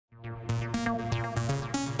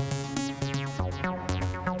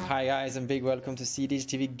Hi guys, and big welcome to cEDH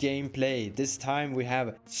TV gameplay. This time we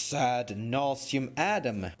have sad Naseaum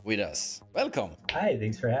Adam with us. Welcome. Hi,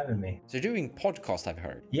 thanks for having me. So you're doing podcast, I've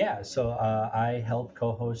heard. Yeah, so I help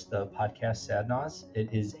co-host the podcast Sad NAUS.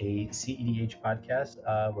 It is a cEDH podcast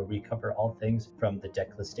where we cover all things from the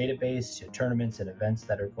decklist database to tournaments and events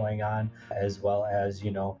that are going on, as well as,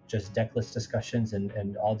 just decklist discussions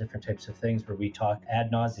and all different types of things where we talk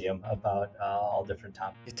ad nauseum about all different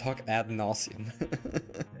topics. You talk ad nauseum.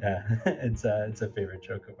 Yeah, it's a favorite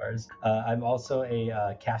joke of ours. I'm also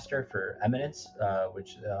a caster for Eminence,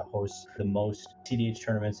 which hosts the most cEDH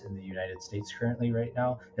tournaments in the United States currently right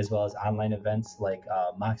now, as well as online events like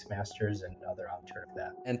Mox Masters and other outturn of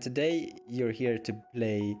that. And today you're here to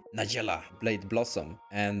play Najeela, Blade Blossom,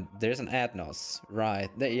 and there's an ad nos, right?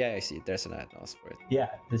 Yeah, I see it. There's an ad nos for it. Yeah,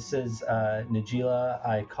 this is Najeela.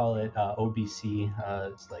 I call it OBC.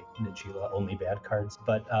 It's like Najeela, only bad cards,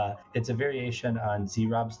 but it's a variation on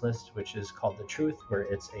Z-Rob's list, which is called The Truth, where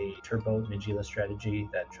it's a turbo Najeela strategy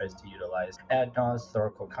that tries to utilize ad nos,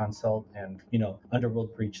 Thoracle Consult, and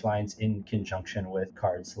Underworld Breach lines in conjunction with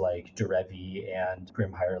cards like Derevi and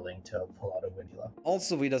Grim Hireling to pull out a Najeela.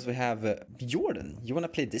 Also with us we have Jordan. You want to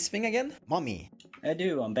play this thing again? Mommy. I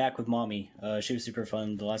do. I'm back with Mommy. She was super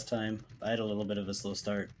fun the last time. I had a little bit of a slow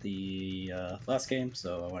start the last game,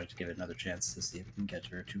 so I wanted to give it another chance to see if we can get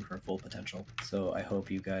her to her full potential. So I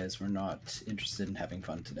hope you guys were not interested in having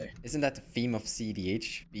fun today. Isn't that the theme of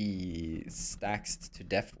cEDH? Be stacked to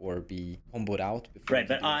death or be comboed out? Right,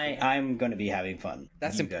 but I'm going to be having fun.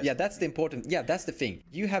 That's that's the important. Yeah, that's the thing.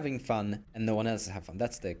 You having fun and no one else have fun.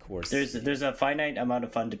 That's the course. There's a finite amount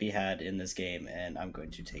of fun to be had in this game, and I'm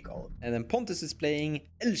going to take all of it. And then Pontus is playing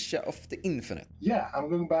Elsha of the Infinite. Yeah, I'm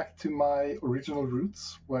going back to my original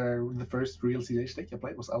roots, where the first real cEDH deck I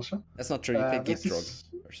played was Elsha. That's not true. You played Gitrog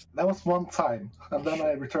first. That was one time, and then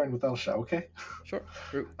I returned with Elsha. Okay. Sure.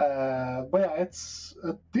 True. But yeah, it's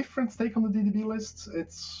a different take on the DDB list.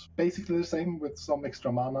 It's basically the same with some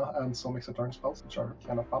extra mana and some extra turn spells, which are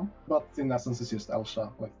kind of fun. But in essence, it's just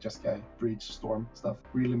Elsha, like Jeskai, Breach, Storm stuff.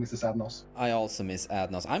 Really misses Adnos. I also miss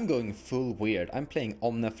Adnos. I'm going full weird. I'm playing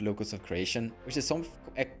Omnath, Locus of Creation, which is some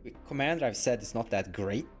commander I've said is not that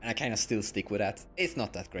great, and I kind of still stick with that. It's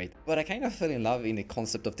not that great, but I kind of fell in love in the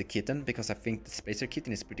concept of the kitten because I think the Spacer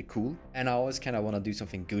kitten is pretty cool, and I always kind of want to do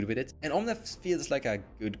something good with it. And Omnath feels like a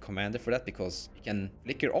good commander for that because you can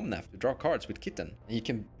flicker Omnath to draw cards with kitten, and you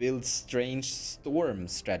can build strange storm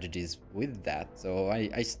strategies with that. So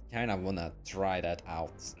I kind of want to try that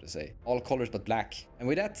out, so to say. All colors but black. And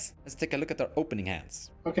with that, let's take a look at our opening hands.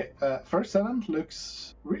 Okay, first 7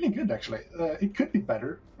 looks really good actually. It could be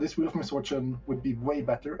better. This Wheel of Misfortune would be way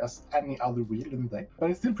better as any other wheel in the deck, but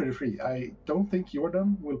it's still pretty free. I don't think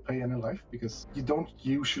Jordan will pay any life because you don't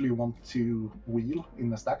usually want to wheel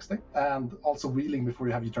in a stacks deck, and also wheeling before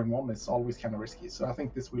you have your turn 1 is always kind of risky. So I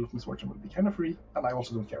think this Wheel of Misfortune will be kind of free, and I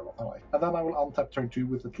also don't care about my life. And then I will untap turn 2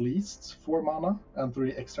 with at least 4 mana and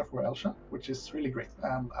 3 extra for Elsha, which is really great,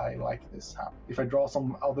 and I like this hand. If I draw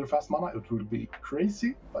some other fast mana, it will be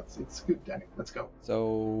crazy, but it's good. Anyway, let's go.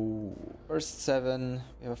 So first 7,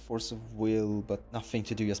 we have a Force of Will, but nothing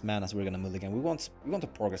to do, just mana, so we're gonna mulligan. We want to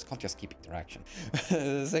progress, can't just keep interaction.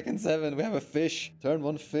 Second 7, we have a fish. Turn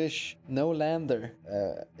 1 fish, no lander.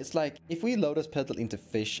 It's like if we Lotus Petal into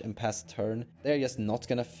fish and pass turn, they're just not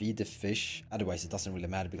gonna feed the fish. Otherwise, it doesn't really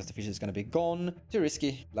matter because the fish is gonna be gone. Too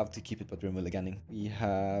risky. Love to keep it, but we're mulliganing. We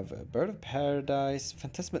have a Bird of Paradise,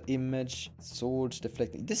 Phantasmal Image, Swords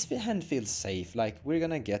Deflecting. This hand feels safe. Like we're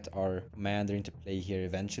gonna get our commander into play here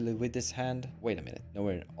eventually with this hand. Wait a minute.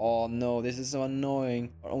 No, oh no, this is so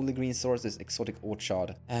annoying. Our only green source is Exotic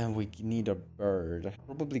Orchard, and we need a bird.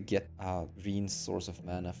 Probably get a green source of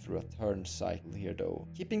mana through a turn cycle here though.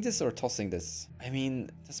 Keeping this or tossing this? I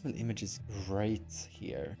mean, Phantasmal Image is great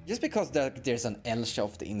here. Just because there's an Elsha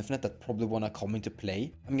of the Infinite that probably wanna come into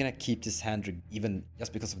play, I'm gonna keep this hand even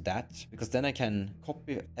just because of that. Because then I can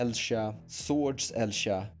copy Elsha, Swords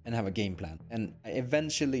Elsha, and have a game plan. And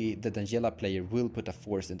eventually the Najeela player will put a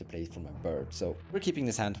force into play for my bird. So we're keeping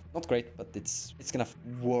this hand. Not great, but it's gonna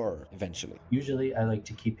work eventually. Usually I like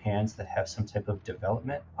to keep hands that have some type of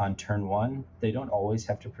development on turn 1. They don't always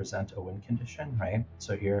have to present a win condition, right?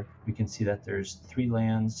 So here we can see that there's 3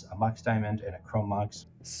 lands, a Mox Diamond, and a Chrome Mox.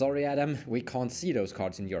 Sorry Adam, we can't see those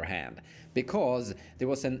cards in your hand because there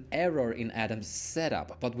was an error in Adam's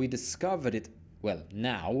setup, but we discovered it, well,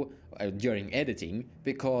 now during editing,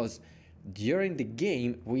 because during the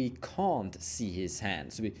game we can't see his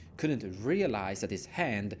hand, so we couldn't realize that his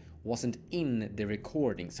hand wasn't in the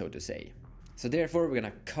recording, so to say. So therefore we're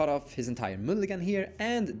gonna cut off his entire mulligan here,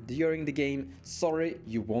 and during the game, sorry,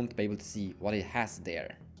 you won't be able to see what he has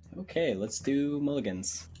there. Okay, let's do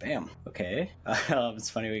mulligans. Bam. Okay. It's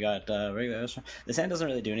funny we got regular. This hand doesn't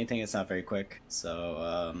really do anything. It's not very quick.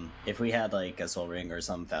 So if we had like a Soul Ring or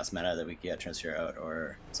some fast mana that we could get transfer out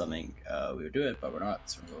or something, we would do it. But we're not.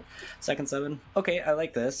 So we'll go second 7. Okay, I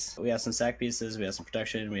like this. We have some sack pieces. We have some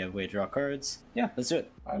protection. We have a way to draw cards. Yeah, let's do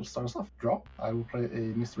it. I'll start us off. Draw. I will play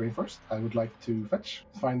a Mist Rain first. I would like to fetch,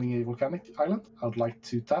 finding a volcanic island. I would like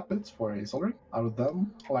to tap it for a Soul Ring. I would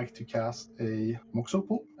then like to cast a Moxo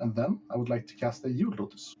Pool, and then I would like to cast a Yule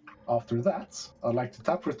Lotus. After that, I'd like to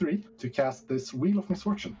tap for 3 to cast this Wheel of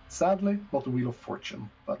Misfortune. Sadly, not a Wheel of Fortune,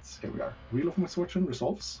 but here we are. Wheel of Misfortune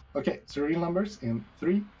resolves. Okay, so real numbers in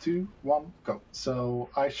 3, 2, 1, go. So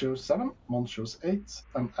I chose 7, Mons shows 8,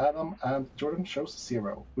 and Adam and Jordan shows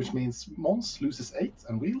 0, which means Mons loses 8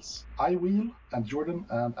 and wheels. I wheel, and Jordan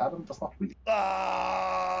and Adam does not wheel.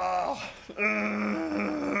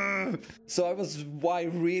 So I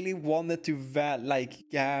really wanted to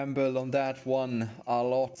gamble on that one a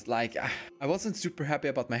lot. Like, I wasn't super happy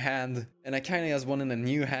about my hand, and I kind of just wanted a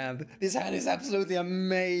new hand. This hand is absolutely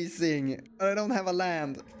amazing, but I don't have a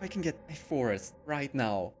land. If I can get a forest right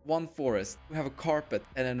now, 1 forest, we have a carpet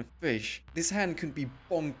and then a fish. This hand could be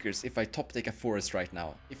bonkers if I top take a forest right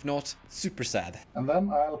now. If not, super sad. And then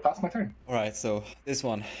I'll pass my turn. All right, so this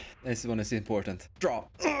one is important. Draw.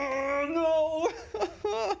 No!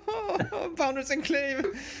 Founder's Enclave!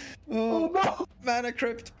 Oh no! Mana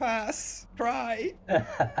Crypt pass! Cry!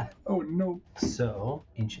 Oh no. So,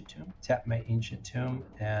 Ancient Tomb. Tap my Ancient Tomb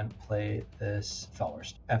and play this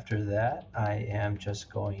Fellhurst. After that, I am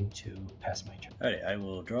just going to pass my turn. Alright, I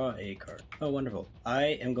will draw a card. Oh, wonderful.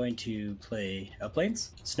 I am going to play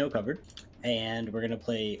Plains, Snow Covered, and we're going to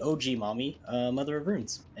play OG Mommy, Mother of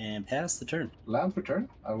Runes, and pass the turn. Land for turn,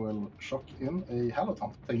 I will shock in a Hallowed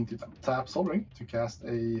taking 2 them. Tap Soul Ring to cast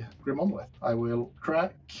a Grim Monolith. I will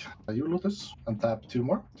crack a Yule Lotus and tap 2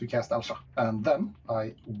 more to cast Elsha. And then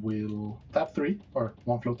I will tap 3, or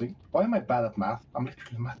 1 floating. Why am I bad at math? I'm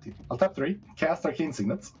literally mathing. I'll tap 3, cast Arcane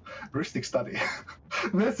Signet, Rustic Study.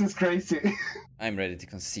 This is crazy. I'm ready to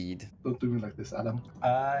concede. Don't do me like this, Adam.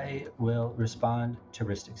 I will respond to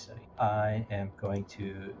Ristic Study. I am going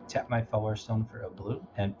to tap my Fellwar Stone for a blue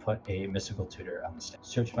and put a Mystical Tutor on the stack.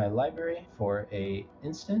 Search my library for a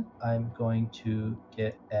instant. I'm going to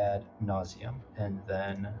get Ad Nauseum, and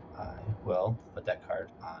then I will put that card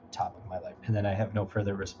on top of my library. And then I have no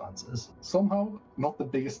further responses. Somehow, not the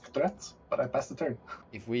biggest threat, but I passed the turn.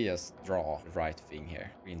 If we just draw the right thing here,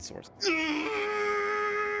 green source.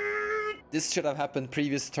 This should have happened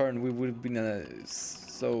previous turn. We would have been in a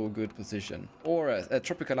so good position. Or a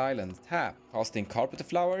tropical island. Tap. Casting Carpet of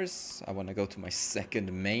Flowers. I want to go to my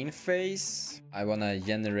second main phase. I want to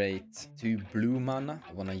generate 2 blue mana.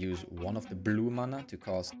 I want to use 1 of the blue mana to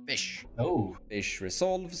cast Fish. Oh. Fish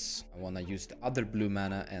resolves. I want to use the other blue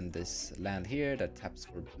mana and this land here that taps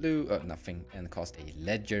for blue. Nothing. And cast a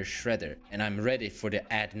Ledger Shredder. And I'm ready for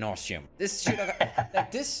the Ad Nauseum. This should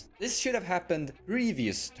have this should have happened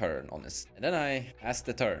previous turn, honest. And then I pass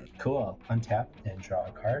the turn. Cool. Untap and draw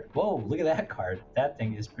a card. Whoa, look at that card. That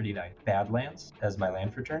thing is pretty nice. Badlands as my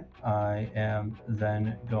land for turn. I am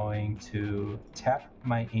then going to tap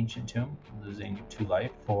my Ancient Tomb, losing 2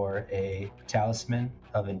 life, for a Talisman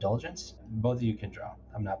of Indulgence. Both of you can draw.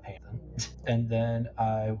 I'm not paying them. And then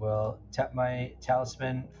I will tap my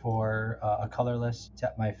Talisman for a colorless,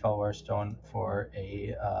 tap my Fellwar Stone for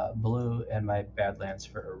a blue, and my Badlands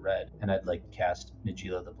for a red. And I'd like to cast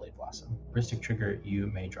Najeela the Blade Blossom. Ristic trigger, you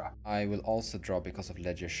may draw. I will also draw because of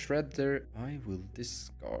Ledger Shredder. I will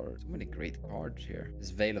discard. So many great cards here. This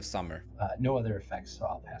Veil of Summer. No other effects, so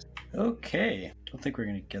I'll pass. Okay, don't think we're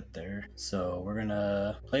gonna get there. So we're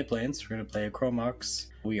gonna play Plains, we're gonna play a Chromox.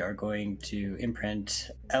 We are going to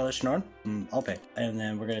imprint Elesh Norn. I'll pay. And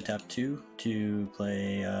then we're gonna tap 2 to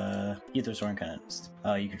play Aethersoren Canonist.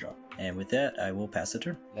 You can draw. And with that, I will pass the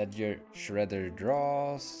turn. Ledger Shredder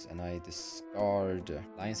draws, and I discard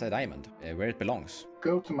Lionside Diamond, where it belongs.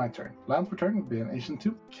 Go to my turn. Land for turn would be an Ancient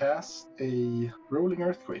 2. Cast a Rolling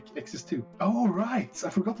Earthquake, X's2. Oh, right! I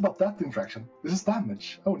forgot about that interaction. This is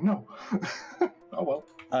damage. Oh, no. Oh, well.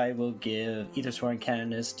 I will give Aethersoren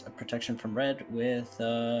Canonist a protection from red with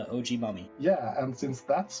OG Mommy. Yeah, and since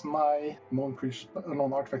that's my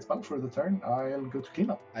non-artifact spell for the turn, I'll go to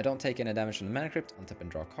cleanup. I don't take any damage from the Mana Crypt. Untap and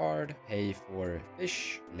draw a card. Pay for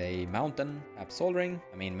Fish. Play Mountain. Tap Soul Ring.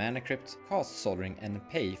 I mean Mana Crypt. Cast Soul Ring and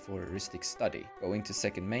pay for Rustic Study. Going to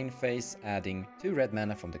second main phase, adding 2 red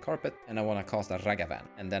mana from the carpet, and I want to cast a Ragavan.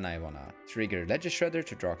 And then I want to trigger Ledger Shredder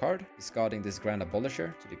to draw a card, discarding this Grand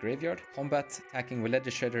Abolisher to the graveyard. Combat, attacking with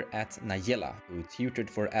Shredder at Najeela, who tutored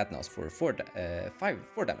for Adnos for 4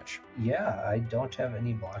 damage. Yeah, I don't have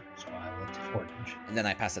any blockers, so I will to 4 damage. And then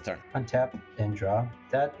I pass the turn. Untap and draw.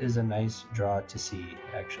 That is a nice draw to see,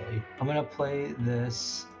 actually. I'm going to play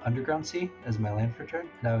this Underground Sea as my land for turn,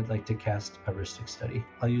 and I would like to cast Heuristic Study.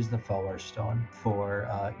 I'll use the Felwar Stone for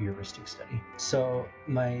Heuristic Study. So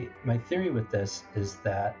my theory with this is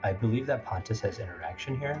that I believe that Pontus has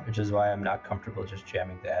interaction here, which is why I'm not comfortable just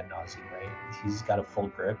jamming the Ad Nauseam, right? He's got a full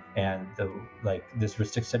grip, and this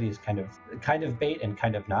Heuristic Study is kind of bait and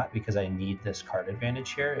kind of not, because I need this card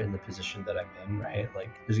advantage here in the position that I'm in, right? Like,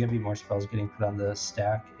 there's going to be more spells getting put on the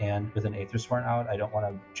stack, and with an Aethersworn out, I don't want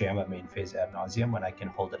to jam a main phase Ad Nauseam when I can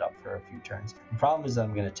hold it up for a few turns. The problem is that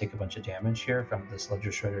I'm going to take a bunch of damage here from this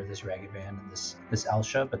Ledger Shredder, this Ragged Band, and this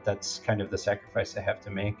Elsha, but that's kind of the sacrifice I have to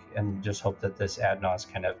make, and just hope that this Ad Naus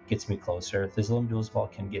kind of gets me closer. This Limb Duel's Ball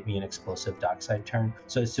can get me an explosive Dockside turn.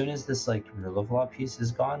 So as soon as this like Rule of Law piece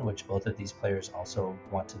is gone, which both of these players also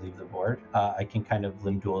want to leave the board, I can kind of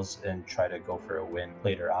Limb Duels and try to go for a win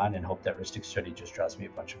later on and hope that Heuristic Study just draws me a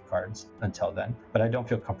bunch of cards until then. But I don't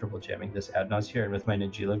feel comfortable jamming this Ad Naus here, and with my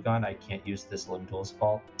Najeela gone, I can't use this Limb Duel's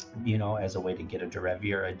Ball, as a way to get a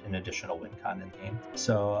Derevi or an additional win con in the game.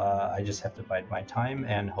 So I just have to bide my time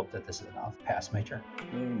and hope that this is enough. Pass my turn.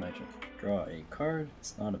 My turn. Draw a card.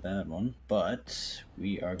 It's not a bad one, but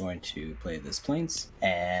we are going to play this Plains,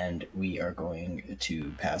 and we are going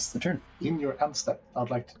to pass the turn. In your end step,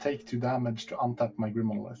 I'd like to take 2 damage to untap my Grim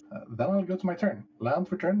Monolith. Then I'll go to my turn. Land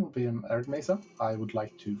for turn will be an Arid Mesa. I would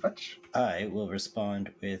like to fetch. I will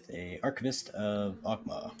respond with a Archivist of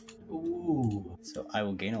Ogma. Ooh. So I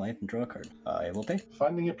will gain a life and draw a card. I will pay.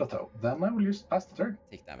 Finding a plateau. Then I will use pass the turn.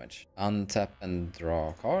 Take damage. Untap and draw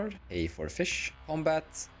a card. Pay for fish. Combat.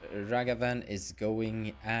 Ragavan is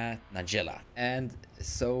going at Najeela. And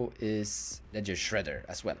so is Ledger Shredder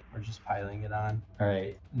as well. We're just piling it on. All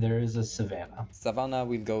right, there is a Savannah. Savannah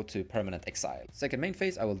will go to permanent exile. Second main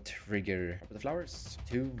phase, I will trigger Harp of the Flowers.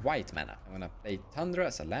 2 white mana. I'm gonna play Tundra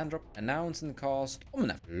as a land drop. Announce and cast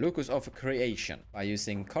Omnath, Locus of Creation. By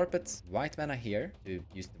using Carpet, white mana here, to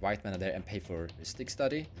use the white mana there and pay for Heuristic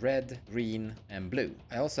Study, red, green, and blue.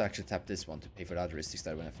 I also actually tap this one to pay for the other Heuristic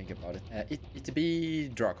Study when I think about it. It be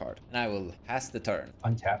draw card. And I will pass the turn.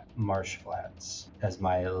 Untap Marsh Flats as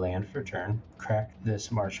my land for turn. Crack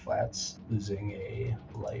this Marsh Flats, losing a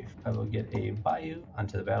life. I will get a Bayou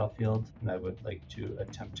onto the battlefield, and I would like to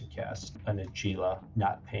attempt to cast a Najeela,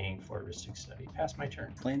 not paying for Heuristic Study. Pass my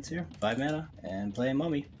turn. Plains here, 5 mana, and play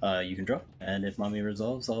Mummy. You can draw, and if Mummy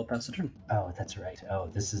resolves, I'll pass the turn. Oh, that's right. Oh,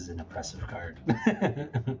 this is an oppressive card.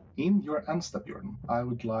 In your end step, Jordan, I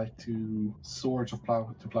would like to Swords of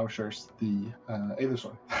Plowshares the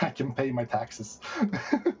Aethersworn. I can pay my taxes.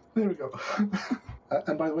 There we go.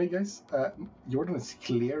 And by the way, guys, Jordan is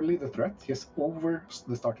clearly the threat. He has over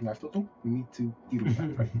the starting life total. We need to deal with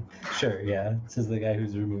that, right? Sure, yeah. This is the guy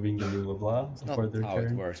who's removing the rule of law before their how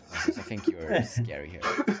turn. it works, Pontus. I think you're scary here.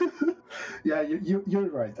 Yeah, you're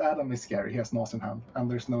right. Adam is scary. He has NAUS in hand, and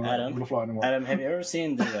there's no rule of law anymore. Adam, have you ever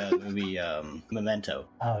seen the movie Memento?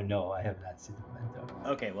 Oh, no, I have not seen the Memento.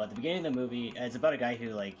 Okay, well, at the beginning of the movie, it's about a guy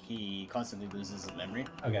who, he constantly loses his memory.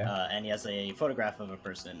 Okay. And he has a photograph of a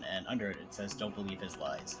person, and under it, it says, "Don't believe his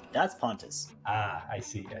lies." That's Pontus. Ah, I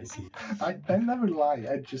see. I never lie.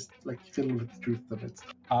 I just fiddle with the truth of it.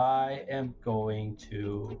 I am going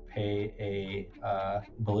to pay a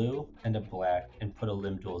blue and a black and put a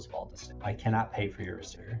Limb Duel's Ball to stick. I cannot pay for your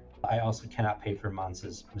Restorer. I also cannot pay for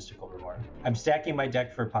Mons' Mystical Reward. I'm stacking my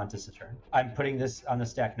deck for Pontus' turn. I'm putting this on the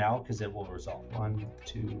stack now because it will resolve. 1,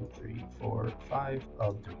 2, 3, 4, 5.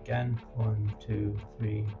 I'll do it again. 1, 2,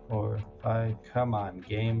 3, 4, 5. Come on,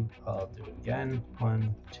 game. I'll do it again.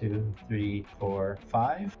 1, 2, 3, 4,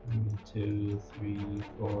 5. 1, 2, 3,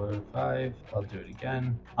 4, 5. I'll do it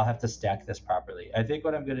again. I'll have to stack this properly. I think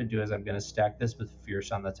what I'm going to do is I'm going to stack this with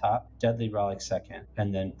Fierce on the top, Deadly Relic second,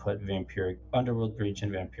 and then put Vampiric Underworld Breach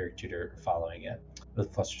and Vampiric Tutor following it,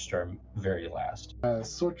 with Flusterstorm very last.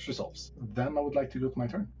 Swords resolves. Then I would like to go to my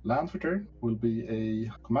turn. Land for turn will be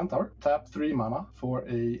a Command Tower. Tap 3 mana for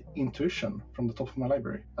a Intuition from the top of my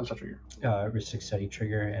library. Elsha trigger. Heuristic Study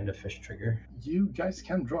trigger and a Fish trigger. You guys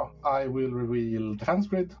can draw. I will reveal Defense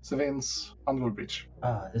Grid, Savins, Underworld Breach.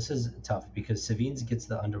 This is tough because Savines gets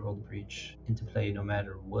the Underworld Breach into play no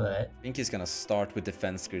matter what. I think he's gonna start with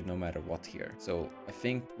Defense Grid no matter what here. So I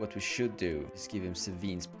think what we should do is give him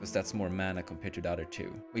Savines, because that's more mana compared to the other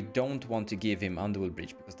two. We don't want to give him Underworld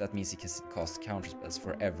Breach because that means he can cast counter spells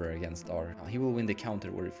forever against our... he will win the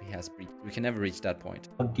counter war if he has Breach. We can never reach that point.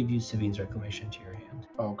 I'll give you Savines Reclamation to your hand.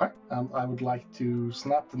 Okay, and I would like to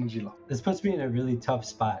snap the Najeela. This puts me in a really tough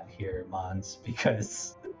spot here, Mons,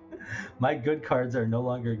 because My good cards are no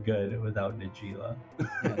longer good without Najeela.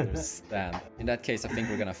 I understand. In that case, I think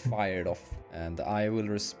we're gonna fire it off, and I will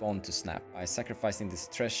respond to Snap by sacrificing this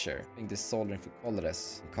treasure, being this soldering for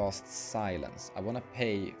colorless, and cast Silence. I wanna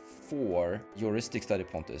pay for your Rhystic Study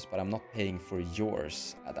Pontus, but I'm not paying for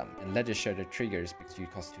yours, Adam. And Legislature triggers because you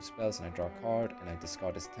cast 2 spells, and I draw a card, and I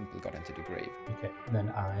discard this Temple God into the grave. Okay, then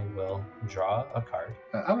I will draw a card.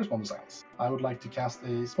 I'll respond to Silence. I would like to cast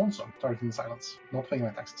a Swan Song, targeting the Silence, not paying my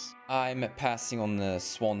taxes. I'm passing on the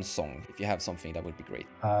Swan Song. If you have something, that would be great.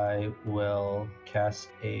 I will cast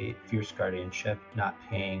a Fierce Guardianship, not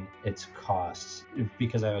paying its costs.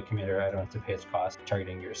 Because I have a commander, I don't have to pay its cost,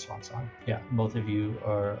 targeting your Swan Song. Yeah, both of you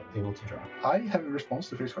are able to draw. I have a response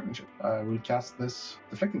to Fierce Guardianship. I will cast this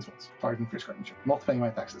Deflecting Swans, targeting Fierce Guardianship, not paying my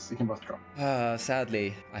taxes. You can both draw.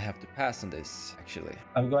 Sadly, I have to pass on this, actually.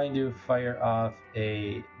 I'm going to fire off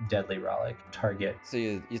a Deadly Relic target. So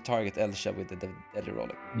you target Elsha with the Deadly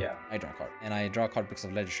Relic. Yeah. I draw a card. And I draw a card because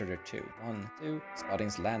of Legislature 2. 1, 2,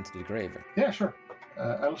 Scotting's land to the grave. Yeah, sure.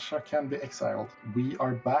 Elsha can be exiled. We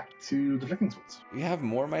are back to Deflecting Swans. You have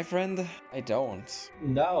more, my friend? I don't.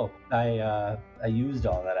 No, I used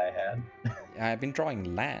all that I had. I've been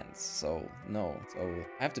drawing lands, so no. So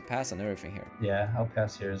I have to pass on everything here. Yeah, I'll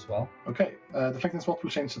pass here as well. Okay, Deflecting Swat will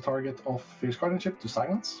change the target of Fierce Guardianship to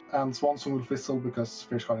Silence, and Swan Song will fizzle because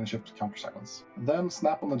Fierce Guardianship counter Silence. Then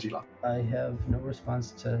Snap on Najeela, I have no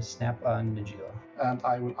response to Snap on Najeela. and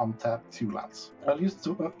I will untap 2 lands. I'll use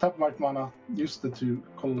the tap white mana, use the 2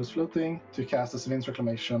 colorless floating to cast a Sevin's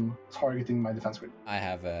Reclamation, targeting my defense grid. I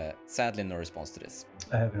have sadly no response to this.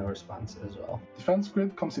 I have no response as well. Defense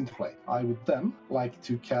grid comes into play. I would then like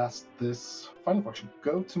to cast this final function.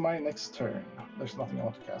 Go to my next turn. There's nothing I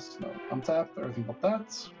want to cast. No. Untap, everything but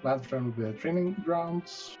that. Land turn will be a training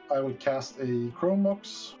grounds. I will cast a Chrome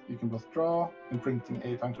Box. You can both draw. Imprinting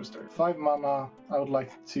a Tongue Twister. 5 mana. I would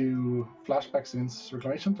like to flashback Sevin's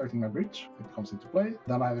Reclamation, targeting my bridge. It comes into play.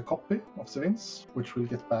 Then I have a copy of Sevin's, which will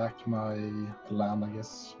get back my land, I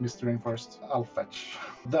guess. Mr. Rainforest. I'll fetch.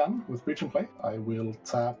 Then, with bridge in play, I will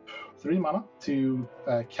tap 3 mana to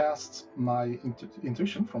cast my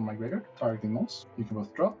Intuition from my graveyard, targeting NAUS. You can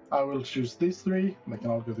both draw. I will choose these 3. They can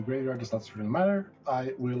all go to the graveyard, as doesn't really matter.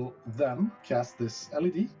 I will then cast this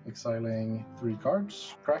LED, exiling 3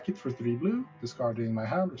 cards, crack it for 3 blue, discarding my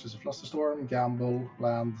hand, which is a Flusterstorm, Gamble,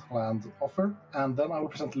 land, offer. And then I will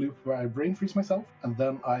present a loop where I Brain Freeze myself, and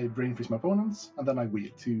then I Brain Freeze my opponents, and then I wheel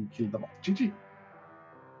to kill them all. GG!